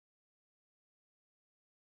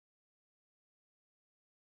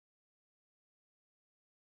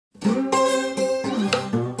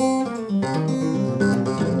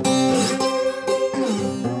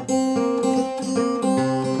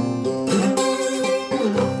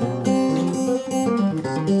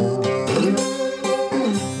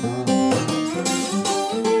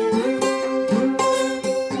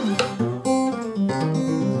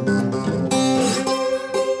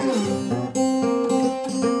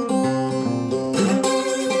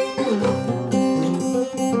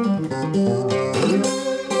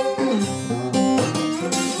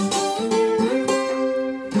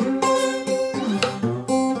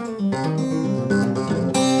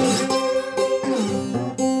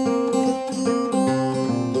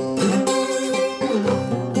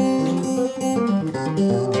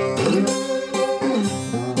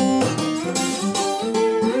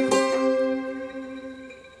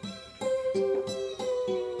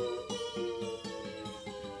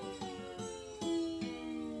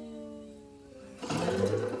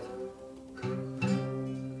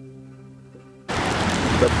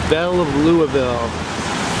The Belle of Louisville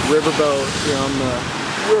riverboat here on the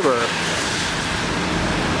river.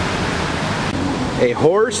 A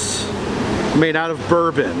horse made out of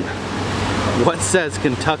bourbon. What says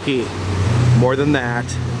Kentucky more than that?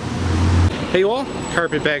 Hey you all,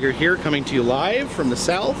 Carpetbagger here, coming to you live from the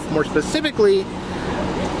south, more specifically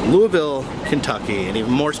Louisville, Kentucky, and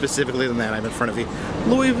even more specifically than that, I'm in front of the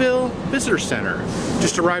Louisville Visitor Center.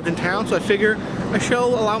 Just arrived in town, so I figure I shall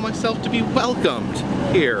allow myself to be welcomed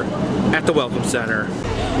here at the Welcome Center.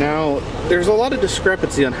 Now, there's a lot of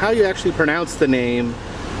discrepancy on how you actually pronounce the name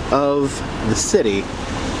of the city.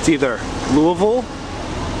 It's either Louisville,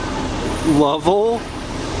 Lovell,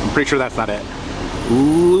 I'm pretty sure that's not it,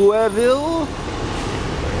 Louisville,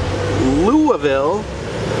 Louisville,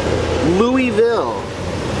 Louisville.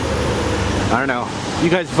 I don't know. You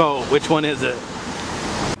guys vote. Which one is it?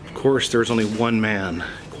 Of course, there's only one man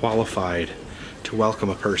qualified to welcome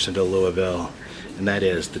a person to Louisville, and that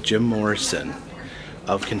is the Jim Morrison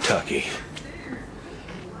of Kentucky,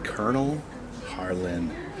 Colonel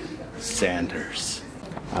Harlan Sanders.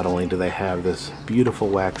 Not only do they have this beautiful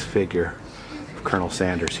wax figure of Colonel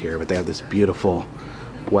Sanders here, but they have this beautiful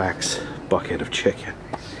wax bucket of chicken.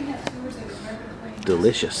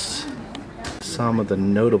 Delicious. Some of the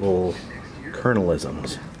notable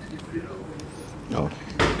Colonelisms. Oh,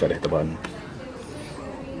 gotta hit the button.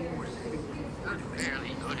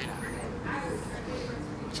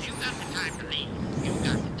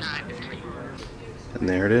 And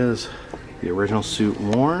there it is, the original suit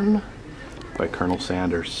worn by Colonel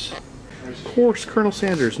Sanders. Of course, Colonel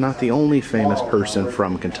Sanders, not the only famous person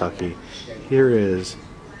from Kentucky. Here is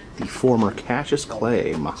the former Cassius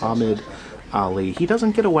Clay, Muhammad Ali. He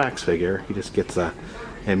doesn't get a wax figure, he just gets a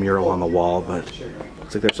mural on the wall, but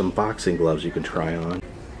looks like there's some boxing gloves you can try on.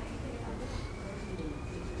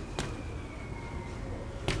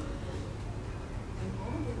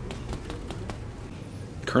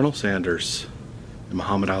 Colonel Sanders and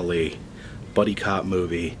Muhammad Ali, buddy cop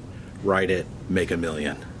movie, write it, make a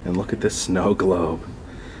million. And look at this snow globe.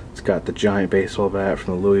 It's got the giant baseball bat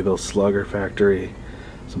from the Louisville Slugger factory,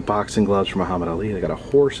 some boxing gloves from Muhammad Ali. They got a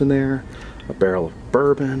horse in there, a barrel of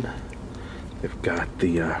bourbon. They've got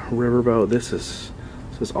the riverboat. This is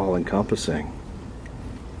all encompassing.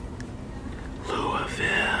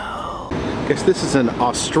 Louisville. I guess this is an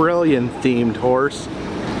Australian themed horse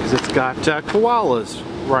because it's got koalas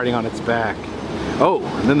riding on its back. Oh,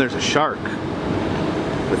 and then there's a shark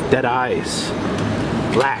with dead eyes,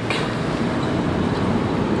 black,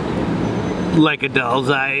 like a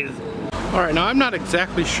doll's eyes. All right, now I'm not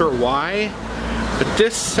exactly sure why, but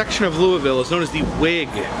this section of Louisville is known as the Wig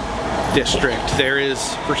District. There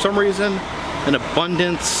is, for some reason, an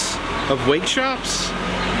abundance of wig shops.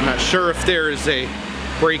 I'm not sure if there is a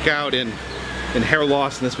breakout in hair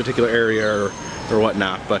loss in this particular area or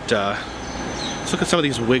whatnot, but let's look at some of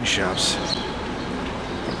these wig shops.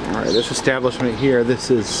 All right, this establishment here,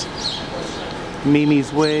 this is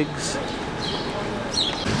Mimi's Wigs.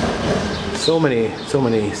 So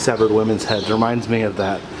many severed women's heads. Reminds me of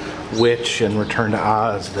that witch in Return to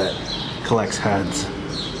Oz that collects heads.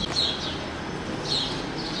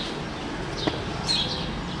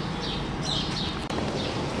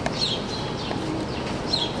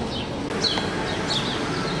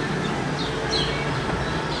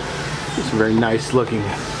 Some very nice looking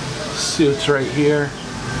suits right here.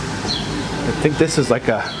 I think this is like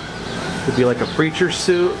could be like a preacher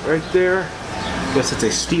suit right there. I guess it's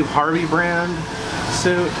a Steve Harvey brand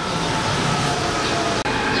suit.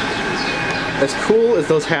 As cool as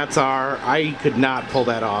those hats are, I could not pull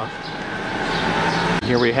that off.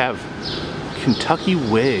 Here we have Kentucky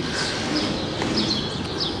wigs.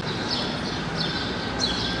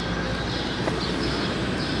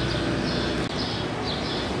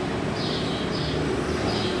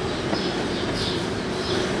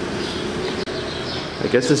 I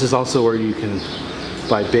guess this is also where you can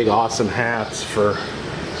buy big awesome hats for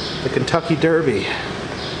the Kentucky Derby.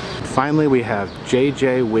 Finally, we have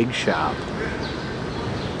JJ Wig Shop.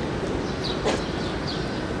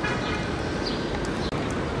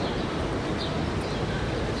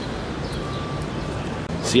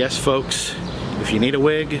 So yes, folks, if you need a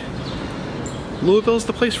wig, Louisville's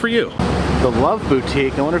the place for you. The Love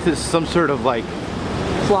Boutique, I wonder if this is some sort of like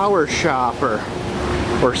flower shop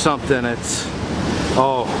or something. It's,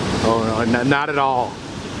 oh no, not at all.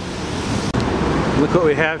 Look what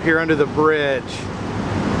we have here under the bridge.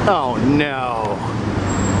 Oh no,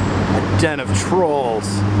 a den of trolls.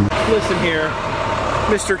 Listen here,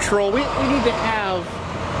 Mr. Troll, we need to have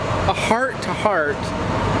a heart-to-heart.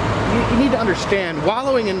 You need to understand,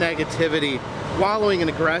 wallowing in negativity, wallowing in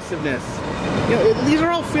aggressiveness, you know, these are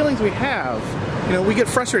all feelings we have. You know, we get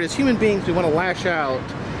frustrated as human beings, we want to lash out.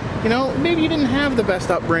 You know, maybe you didn't have the best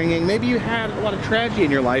upbringing, maybe you had a lot of tragedy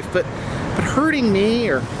in your life, but hurting me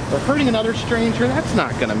or hurting another stranger, that's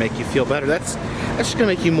not going to make you feel better. That's just going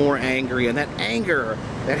to make you more angry, and that anger,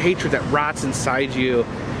 that hatred that rots inside you,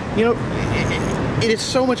 you know, it is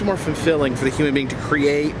so much more fulfilling for the human being to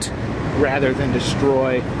create rather than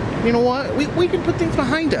destroy. You know what? We can put things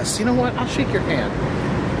behind us. You know what? I'll shake your hand.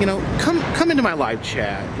 You know, come into my live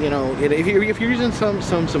chat. You know, if you're using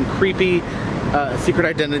some creepy secret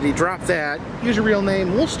identity, drop that. Use your real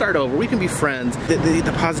name. We'll start over. We can be friends.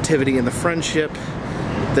 The positivity and the friendship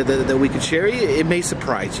that we could share, it may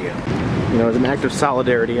surprise you. You know, as an act of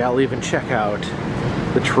solidarity, I'll even check out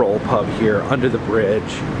the Troll Pub here under the bridge.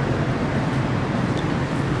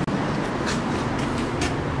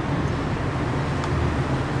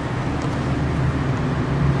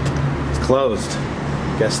 Closed.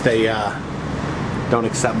 Guess they don't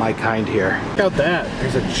accept my kind here. Check out that.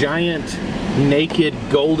 There's a giant naked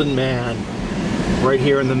golden man right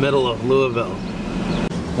here in the middle of Louisville.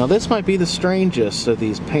 Now this might be the strangest of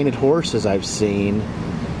these painted horses I've seen.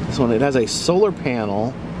 This one, it has a solar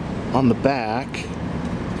panel on the back,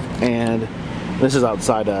 and this is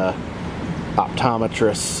outside a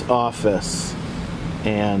optometrist's office.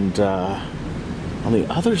 And on the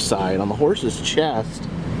other side, on the horse's chest,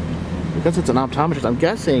 because it's an optometrist, I'm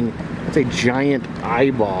guessing it's a giant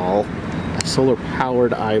eyeball, a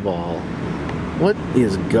solar-powered eyeball. What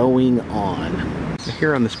is going on?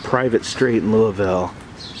 Here on this private street in Louisville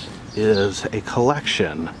is a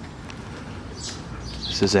collection.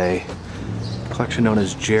 This is a collection known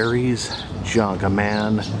as Jerry's Junk, a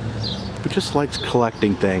man who just likes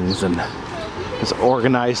collecting things and has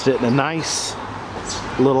organized it in a nice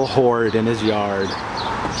little hoard in his yard.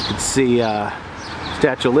 You can see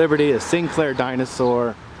Statue of Liberty, a Sinclair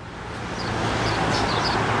dinosaur.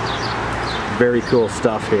 Very cool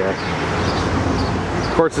stuff here.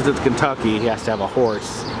 Of course, since it's Kentucky, he has to have a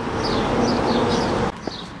horse.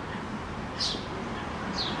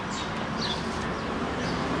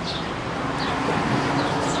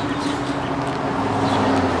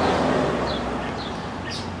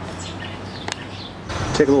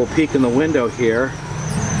 Take a little peek in the window here.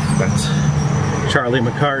 That's Charlie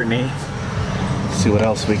McCartney. See what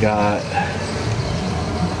else we got.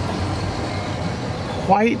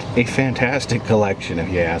 Quite a fantastic collection,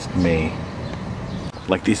 if you ask me.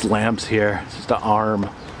 Like these lamps here, it's just an arm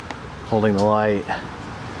holding the light.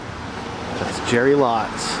 That's Jerry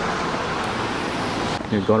Lots.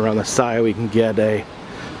 You're going around the side, we can get a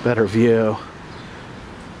better view.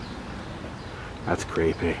 That's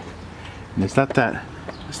creepy. And it's that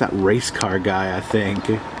race car guy, I think.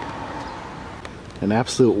 An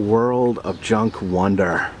absolute world of junk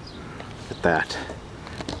wonder. Look at that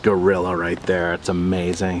gorilla right there. It's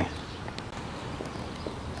amazing.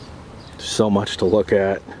 So much to look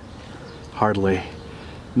at. Hardly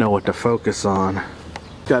know what to focus on.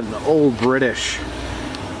 Got an old British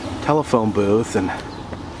telephone booth, and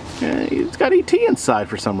it's got ET inside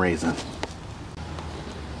for some reason.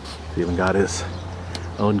 He's even got his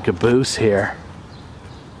own caboose here.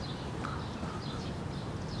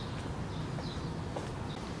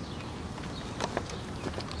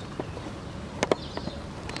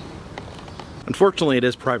 Unfortunately, it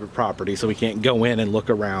is private property, so we can't go in and look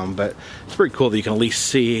around, but it's pretty cool that you can at least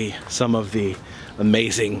see some of the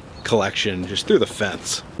amazing collection just through the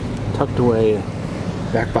fence. Tucked away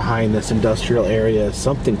back behind this industrial area is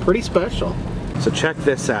something pretty special. So check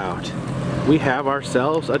this out. We have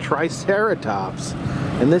ourselves a Triceratops.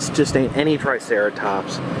 And this just ain't any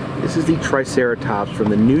Triceratops. This is the Triceratops from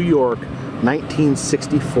the New York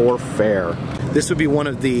 1964 fair. This would be one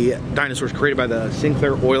of the dinosaurs created by the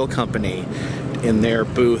Sinclair Oil Company in their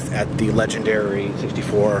booth at the legendary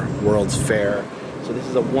 64 World's Fair. So this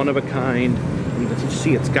is a one-of-a-kind You can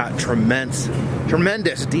see it's got tremendous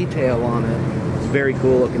detail on it. It's very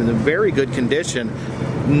cool looking, in very good condition.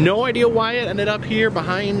 No idea why it ended up here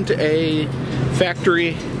behind a factory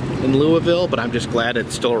in Louisville, but I'm just glad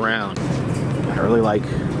it's still around. I really like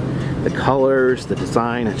the colors, the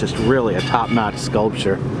design. It's just really a top-notch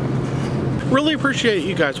sculpture. Really appreciate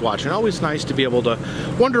you guys watching. Always nice to be able to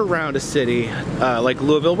wander around a city like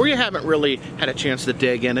Louisville where you haven't really had a chance to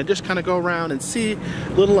dig in and just kind of go around and see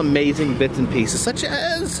little amazing bits and pieces, such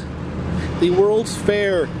as the World's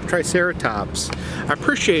Fair Triceratops. I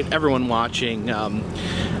appreciate everyone watching.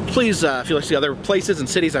 Please, if you like to see other places and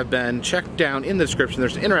cities I've been, check down in the description.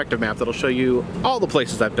 There's an interactive map that'll show you all the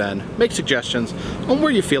places I've been. Make suggestions on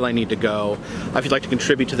where you feel I need to go. If you'd like to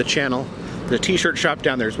contribute to the channel, there's a t-shirt shop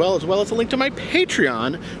down there as well as a link to my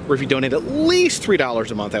Patreon, where if you donate at least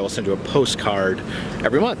 $3 a month, I will send you a postcard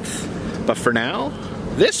every month. But for now,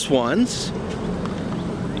 this one's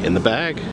in the bag.